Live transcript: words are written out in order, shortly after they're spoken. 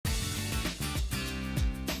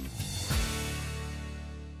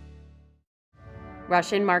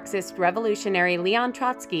Russian Marxist revolutionary Leon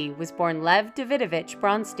Trotsky was born Lev Davidovich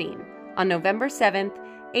Bronshtein on November 7,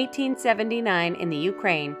 1879 in the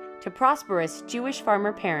Ukraine to prosperous Jewish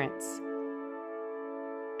farmer parents.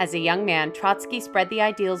 As a young man, Trotsky spread the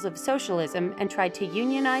ideals of socialism and tried to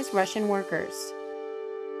unionize Russian workers.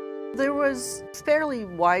 There was fairly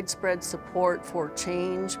widespread support for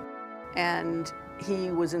change, and he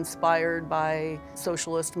was inspired by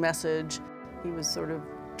socialist message. He was sort of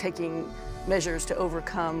taking measures to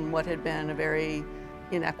overcome what had been a very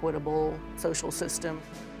inequitable social system.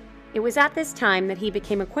 It was at this time that he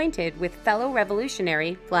became acquainted with fellow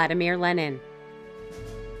revolutionary Vladimir Lenin.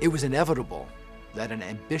 It was inevitable that an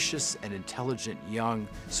ambitious and intelligent young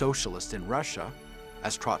socialist in Russia,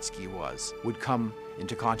 as Trotsky was, would come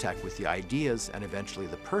into contact with the ideas and eventually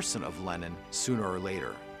the person of Lenin sooner or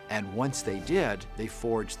later. And once they did, they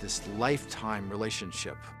forged this lifetime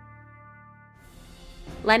relationship.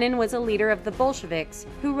 Lenin was a leader of the Bolsheviks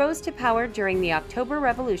who rose to power during the October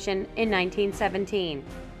Revolution in 1917.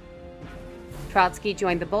 Trotsky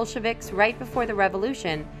joined the Bolsheviks right before the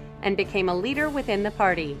revolution and became a leader within the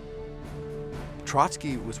party.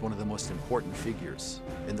 Trotsky was one of the most important figures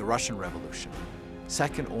in the Russian Revolution,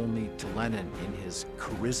 second only to Lenin in his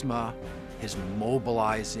charisma, his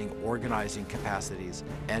mobilizing, organizing capacities,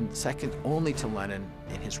 and second only to Lenin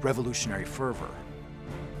in his revolutionary fervor.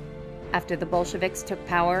 After the Bolsheviks took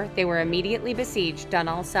power, they were immediately besieged on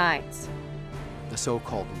all sides. The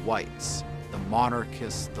so-called whites, the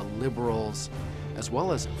monarchists, the liberals, as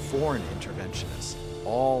well as foreign interventionists,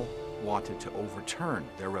 all wanted to overturn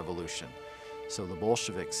their revolution. So the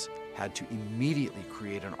Bolsheviks had to immediately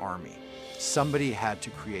create an army. Somebody had to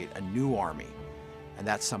create a new army, and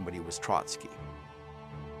that somebody was Trotsky.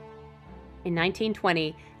 In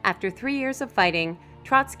 1920, after 3 years of fighting,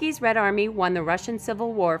 Trotsky's Red Army won the Russian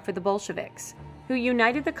Civil War for the Bolsheviks, who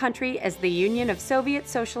united the country as the Union of Soviet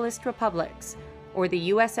Socialist Republics, or the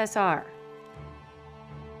USSR.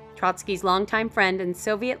 Trotsky's longtime friend and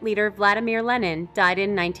Soviet leader Vladimir Lenin died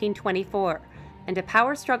in 1924, and a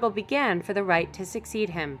power struggle began for the right to succeed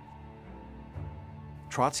him.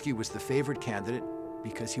 Trotsky was the favored candidate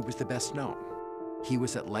because he was the best known. He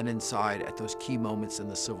was at Lenin's side at those key moments in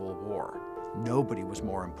the Civil War. Nobody was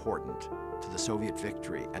more important to the Soviet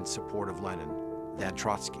victory and support of Lenin than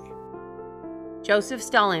Trotsky. Joseph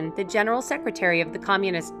Stalin, the General Secretary of the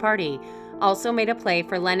Communist Party, also made a play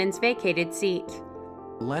for Lenin's vacated seat.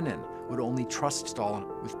 Lenin would only trust Stalin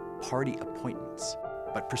with party appointments,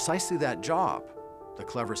 but precisely that job, the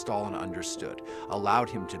clever Stalin understood, allowed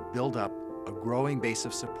him to build up a growing base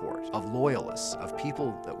of support, of loyalists, of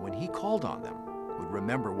people that when he called on them would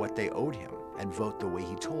remember what they owed him and vote the way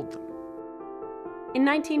he told them. In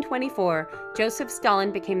 1924, Joseph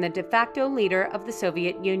Stalin became the de facto leader of the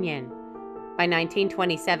Soviet Union. By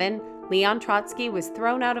 1927, Leon Trotsky was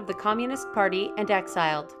thrown out of the Communist Party and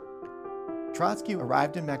exiled. Trotsky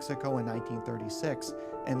arrived in Mexico in 1936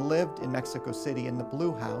 and lived in Mexico City in the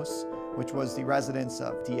Blue House, which was the residence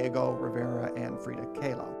of Diego Rivera and Frida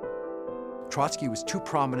Kahlo. Trotsky was too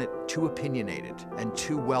prominent, too opinionated, and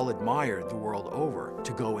too well admired the world over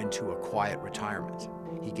to go into a quiet retirement.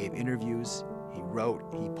 He gave interviews, he wrote,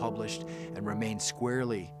 he published, and remained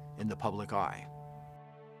squarely in the public eye.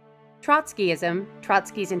 Trotskyism,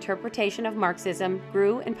 Trotsky's interpretation of Marxism,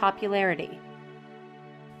 grew in popularity.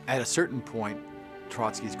 At a certain point,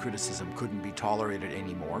 Trotsky's criticism couldn't be tolerated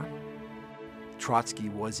anymore. Trotsky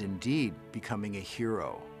was indeed becoming a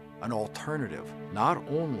hero, an alternative, not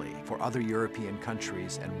only for other European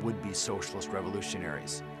countries and would-be socialist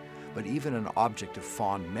revolutionaries, but even an object of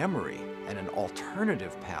fond memory and an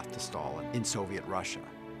alternative path to Stalin in Soviet Russia.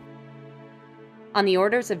 On the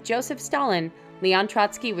orders of Joseph Stalin, Leon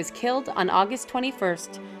Trotsky was killed on August 21,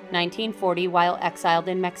 1940, while exiled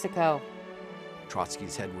in Mexico.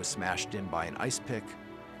 Trotsky's head was smashed in by an ice pick.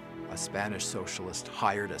 A Spanish socialist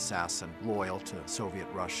hired assassin loyal to Soviet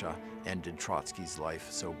Russia ended Trotsky's life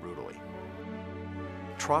so brutally.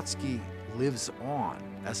 Trotsky lives on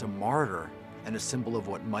as a martyr and a symbol of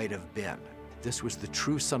what might have been. This was the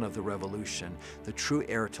true son of the revolution, the true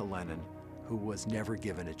heir to Lenin, who was never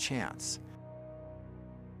given a chance.